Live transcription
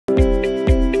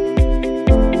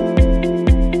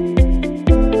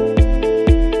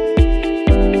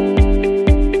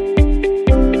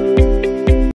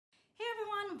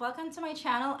welcome to my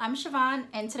channel. I'm Siobhan,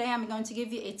 and today I'm going to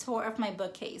give you a tour of my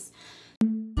bookcase.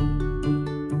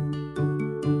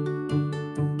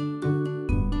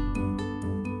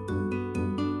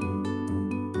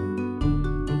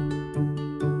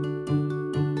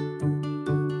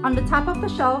 On the top of the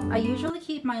shelf, I usually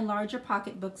keep my larger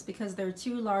pocketbooks because they're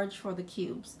too large for the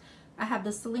cubes. I have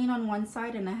the Celine on one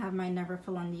side and I have my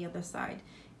Neverfull on the other side.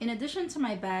 In addition to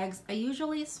my bags, I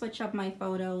usually switch up my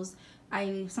photos.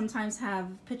 I sometimes have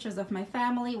pictures of my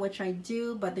family, which I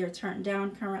do, but they're turned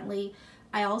down currently.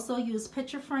 I also use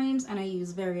picture frames and I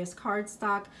use various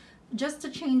cardstock just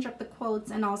to change up the quotes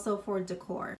and also for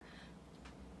decor.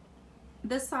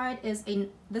 This side is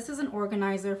an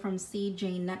organizer from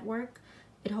CJ Network.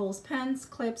 It holds pens,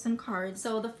 clips, and cards.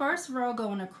 So the first row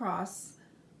going across,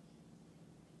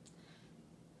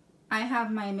 I have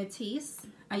my Matisse.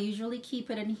 I usually keep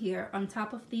it in here on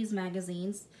top of these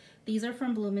magazines. These are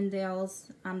from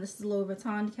Bloomingdale's. This is Louis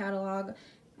Vuitton catalog,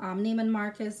 Neiman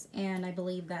Marcus, and I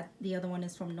believe that the other one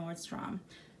is from Nordstrom.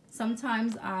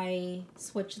 Sometimes I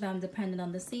switch them depending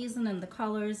on the season and the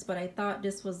colors, but I thought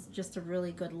this was just a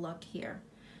really good look here.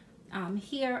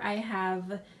 Here I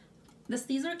have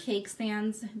these are cake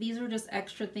stands. These are just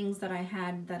extra things that I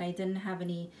had that I didn't have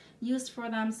any use for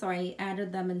them, so I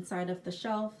added them inside of the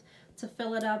shelf to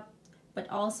fill it up, but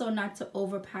also not to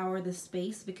overpower the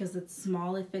space because it's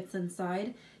small, it fits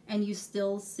inside, and you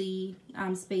still see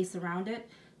space around it,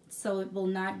 so it will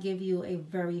not give you a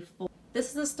very full.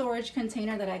 This is a storage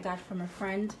container that I got from a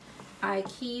friend. I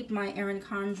keep my Erin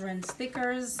Condren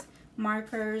stickers,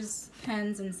 markers,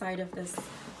 pens inside of this.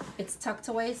 It's tucked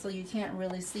away so you can't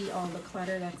really see all the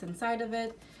clutter that's inside of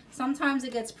it. Sometimes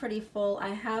it gets pretty full. I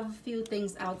have a few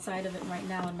things outside of it right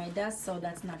now on my desk, so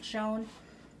that's not shown.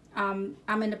 I'm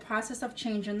in the process of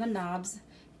changing the knobs.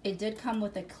 It did come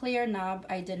with a clear knob.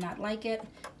 I did not like it.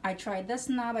 I tried this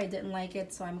knob. I didn't like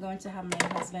it, so I'm going to have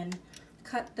my husband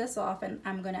cut this off and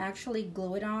I'm going to actually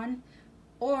glue it on,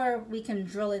 or we can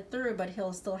drill it through, but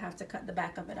he'll still have to cut the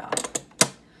back of it off.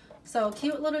 So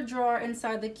cute little drawer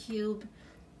inside the cube,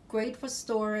 great for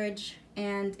storage,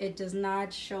 and it does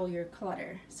not show your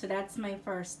clutter. So that's my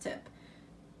first tip.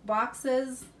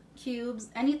 Boxes, cubes,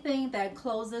 anything that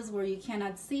closes where you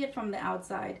cannot see it from the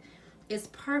outside is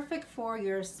perfect for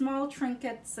your small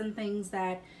trinkets and things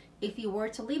that if you were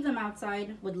to leave them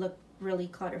outside would look really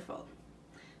clutterful.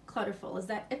 Clutterful,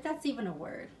 if that's even a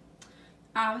word.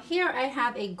 Here I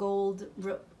have a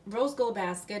rose gold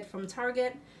basket from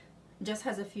Target. Just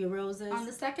has a few roses. On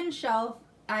the second shelf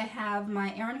I have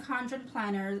my Erin Condren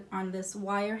planner on this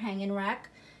wire hanging rack.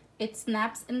 It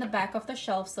snaps in the back of the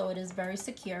shelf, so it is very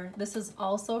secure. This is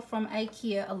also from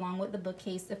IKEA along with the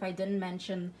bookcase. If I didn't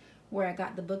mention where I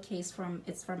got the bookcase from,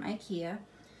 it's from IKEA.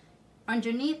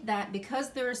 Underneath that,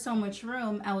 because there is so much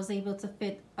room, I was able to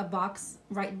fit a box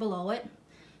right below it.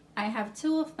 I have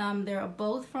two of them. They're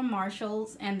both from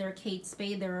Marshall's and they're Kate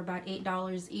Spade. They're about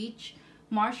 $8 each.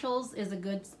 Marshall's is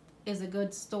a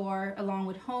good store along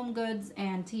with Home Goods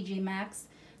and TJ Maxx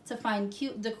to find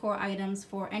cute decor items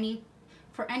for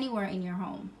anywhere in your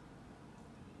home.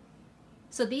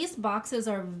 So these boxes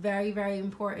are very, very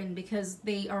important because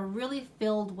they are really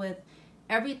filled with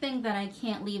everything that I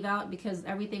can't leave out because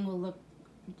everything will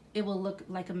look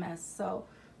like a mess. So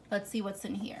let's see what's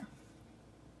in here.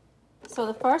 So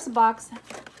the first box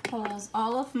holds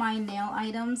all of my nail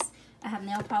items. I have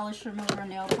nail polish remover,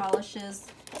 nail polishes,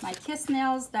 my Kiss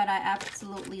nails that I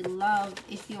absolutely love.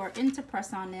 If you are into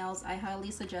press-on nails, I highly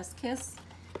suggest Kiss.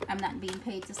 I'm not being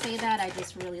paid to say that. I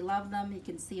just really love them. You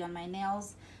can see on my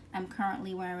nails. I'm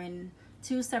currently wearing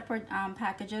two separate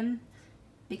packaging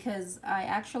because I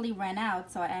actually ran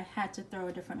out, so I had to throw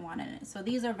a different one in it. So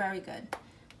these are very good.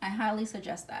 I highly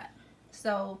suggest that.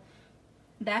 So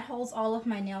that holds all of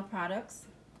my nail products.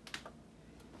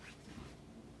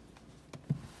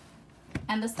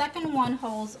 And the second one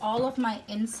holds all of my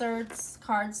inserts,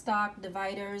 cardstock,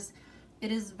 dividers. It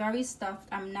is very stuffed.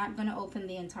 I'm not going to open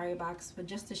the entire box, but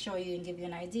just to show you and give you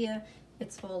an idea,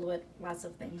 it's filled with lots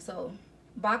of things. So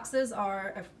boxes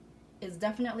is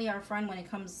definitely our friend when it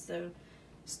comes to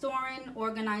storing,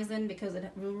 organizing, because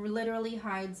it literally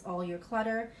hides all your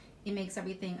clutter. It makes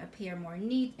everything appear more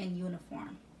neat and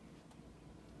uniform.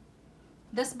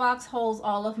 This box holds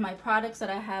all of my products that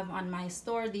I have on my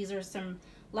store. These are some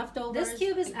leftovers. This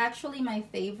cube is actually my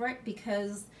favorite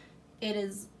because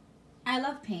I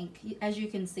love pink, as you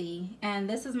can see, and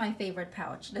this is my favorite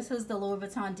pouch. This is the Louis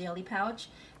Vuitton Daily Pouch.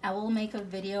 I will make a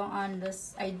video on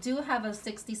this. I do have a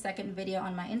 60-second video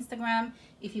on my Instagram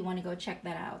if you want to go check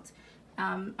that out.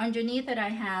 Underneath it I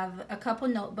have a couple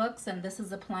notebooks, and this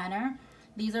is a planner.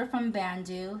 These are from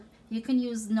Bandu. You can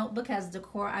use notebook as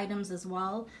decor items as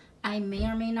well, I may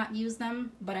or may not use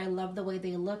them, but I love the way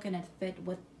they look, and it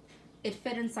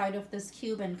fit inside of this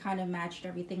cube and kind of matched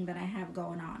everything that I have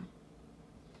going on.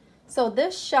 So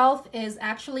this shelf is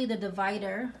actually the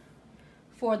divider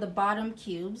for the bottom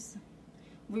cubes.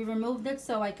 We removed it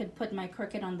so I could put my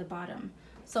Cricut on the bottom.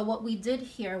 So what we did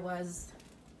here was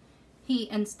he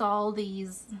installed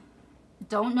these,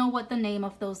 don't know what the name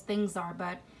of those things are,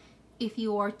 but if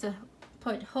you were to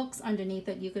put hooks underneath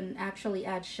it, you can actually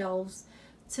add shelves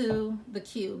to the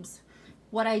cubes.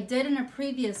 What I did in a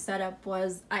previous setup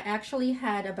was I actually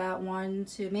had about 1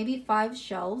 to maybe 5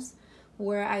 shelves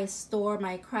where I store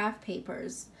my craft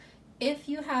papers. If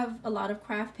you have a lot of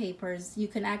craft papers, you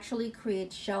can actually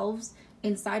create shelves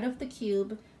inside of the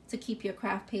cube to keep your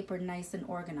craft paper nice and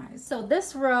organized. So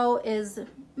this row is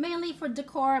mainly for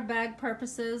decor bag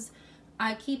purposes.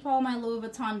 I keep all my Louis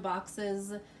Vuitton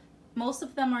boxes. Most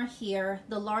of them are here.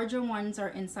 The larger ones are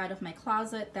inside of my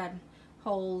closet that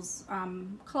holds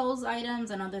clothes items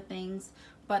and other things.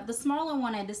 But the smaller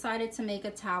one, I decided to make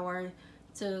a tower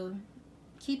to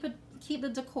keep the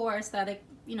decor aesthetic,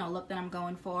 you know, look that I'm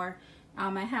going for.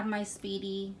 I have my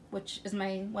Speedy, which is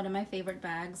one of my favorite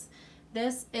bags.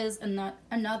 This is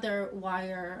another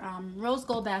wire rose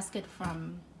gold basket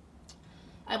from,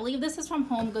 I believe this is from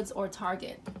Home Goods or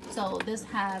Target. So this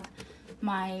have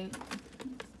my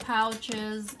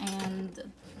pouches and,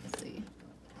 let's see,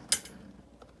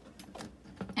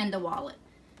 and the wallet.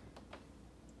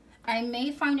 I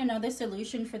may find another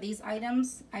solution for these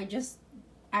items.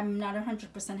 I'm not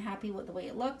 100% happy with the way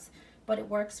it looks, but it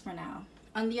works for now.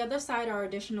 On the other side are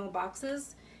additional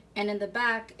boxes, and in the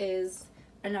back is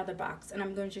another box, and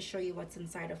I'm going to show you what's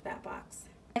inside of that box.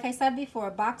 Like I said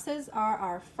before, boxes are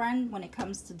our friend when it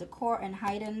comes to decor and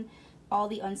hiding all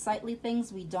the unsightly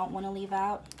things we don't want to leave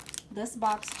out. This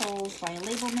box holds my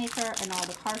label maker and all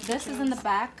the cartridges. This is in the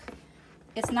back.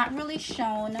 It's not really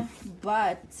shown,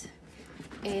 but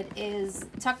it is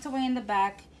tucked away in the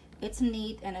back. It's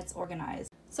neat and it's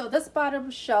organized. So this bottom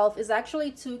shelf is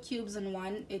actually 2 cubes in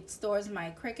one. It stores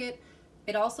my Cricut.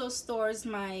 It also stores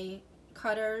my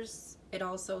cutters. It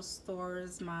also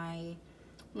stores my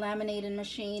laminating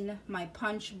machine, my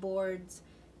punch boards,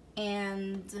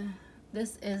 and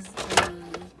this is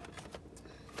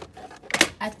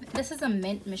a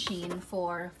mint machine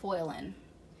for foiling.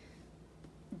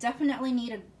 Definitely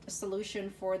need a solution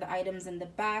for the items in the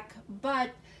back,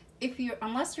 but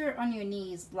unless you're on your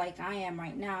knees like I am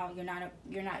right now,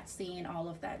 you're not seeing all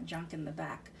of that junk in the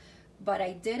back. But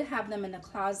I did have them in the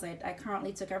closet. I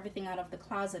currently took everything out of the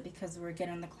closet because we're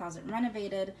getting the closet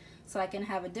renovated so I can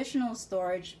have additional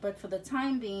storage, but for the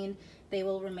time being, they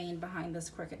will remain behind this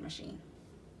Cricut machine.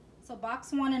 So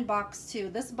box 1 and box 2.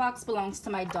 This box belongs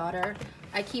to my daughter.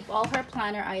 I keep all her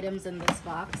planner items in this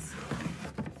box.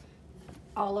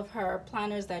 All of her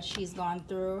planners that she's gone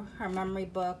through, her memory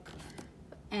book,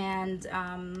 and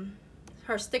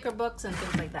her sticker books and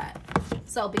things like that.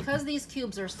 So because these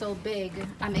cubes are so big,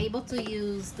 I'm able to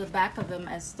use the back of them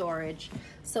as storage.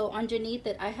 So underneath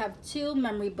it, I have 2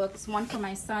 memory books, one for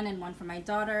my son and one for my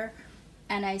daughter.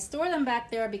 And I store them back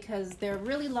there because they're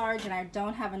really large and I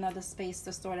don't have another space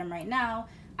to store them right now.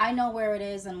 I know where it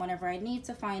is, and whenever I need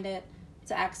to find it,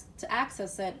 to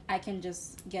access it, I can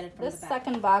just get it from the back. This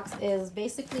second box is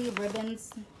basically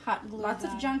ribbons, hot glue, lots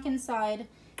of junk inside.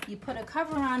 You put a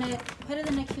cover on it, put it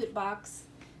in a cute box,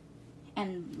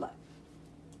 and look.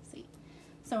 See.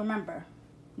 So remember,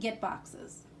 get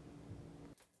boxes.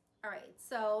 All right,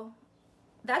 so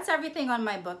that's everything on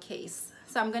my bookcase.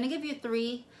 So I'm going to give you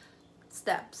 3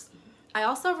 steps. I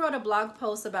also wrote a blog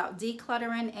post about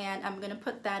decluttering, and I'm going to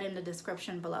put that in the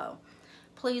description below.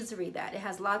 Please read that. It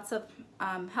has lots of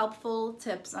helpful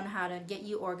tips on how to get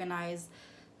you organized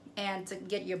and to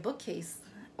get your bookcase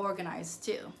organized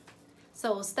too.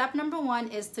 So step number 1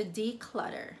 is to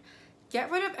declutter.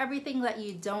 Get rid of everything that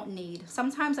you don't need.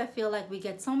 Sometimes I feel like we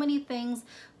get so many things.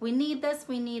 We need this,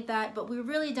 we need that, but we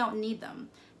really don't need them.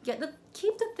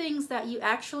 Keep the things that you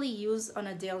actually use on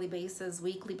a daily basis,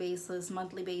 weekly basis,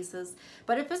 monthly basis.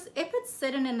 But if it's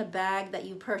sitting in a bag that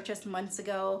you purchased months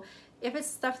ago, if it's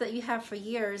stuff that you have for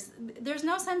years, there's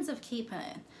no sense of keeping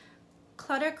it.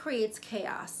 Clutter creates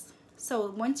chaos.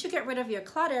 So once you get rid of your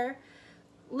clutter,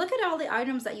 look at all the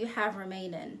items that you have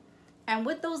remaining. And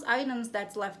with those items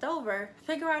that's left over,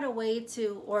 figure out a way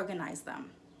to organize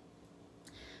them.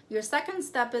 Your second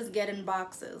step is getting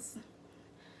boxes.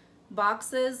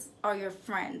 Boxes are your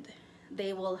friend.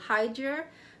 They will hide your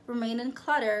remaining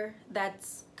clutter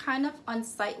that's kind of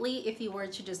unsightly if you were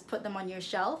to just put them on your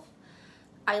shelf.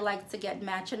 I like to get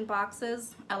matching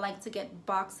boxes. I like to get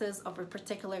boxes of a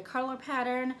particular color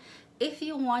pattern. If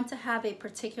you want to have a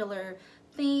particular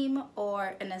theme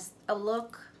or a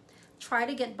look, try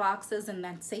to get boxes in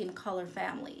that same color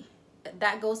family.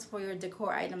 That goes for your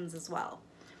decor items as well.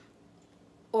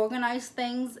 Organize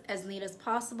things as neat as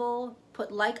possible.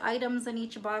 Put like items in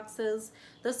each boxes.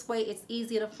 This way it's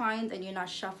easy to find and you're not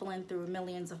shuffling through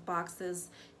millions of boxes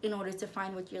in order to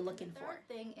find what you're looking for. Third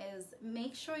thing is,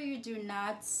 make sure you do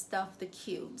not stuff the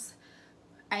cubes.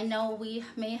 I know we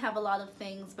may have a lot of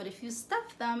things, but if you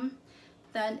stuff them,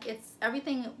 then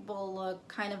everything will look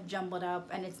kind of jumbled up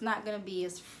and it's not going to be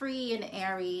as free and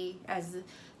airy as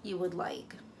you would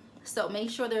like. So make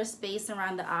sure there's space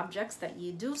around the objects that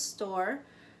you do store.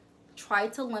 Try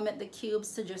to limit the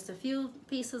cubes to just a few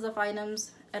pieces of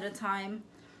items at a time.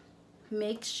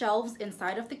 Make shelves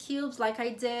inside of the cubes like I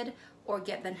did, or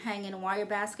get the hanging wire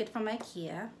basket from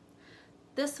IKEA.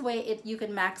 This way you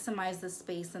can maximize the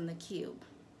space in the cube.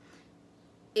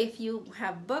 If you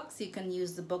have books, you can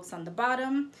use the books on the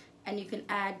bottom and you can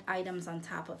add items on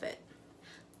top of it.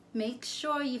 Make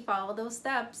sure you follow those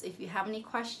steps. If you have any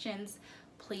questions,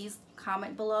 please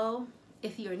comment below.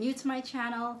 If you're new to my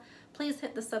channel, please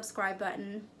hit the subscribe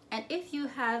button. And if you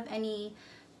have any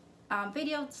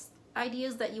video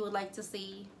ideas that you would like to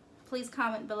see, please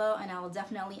comment below and I will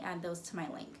definitely add those to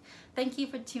my link. Thank you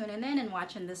for tuning in and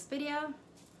watching this video.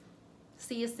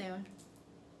 See you soon.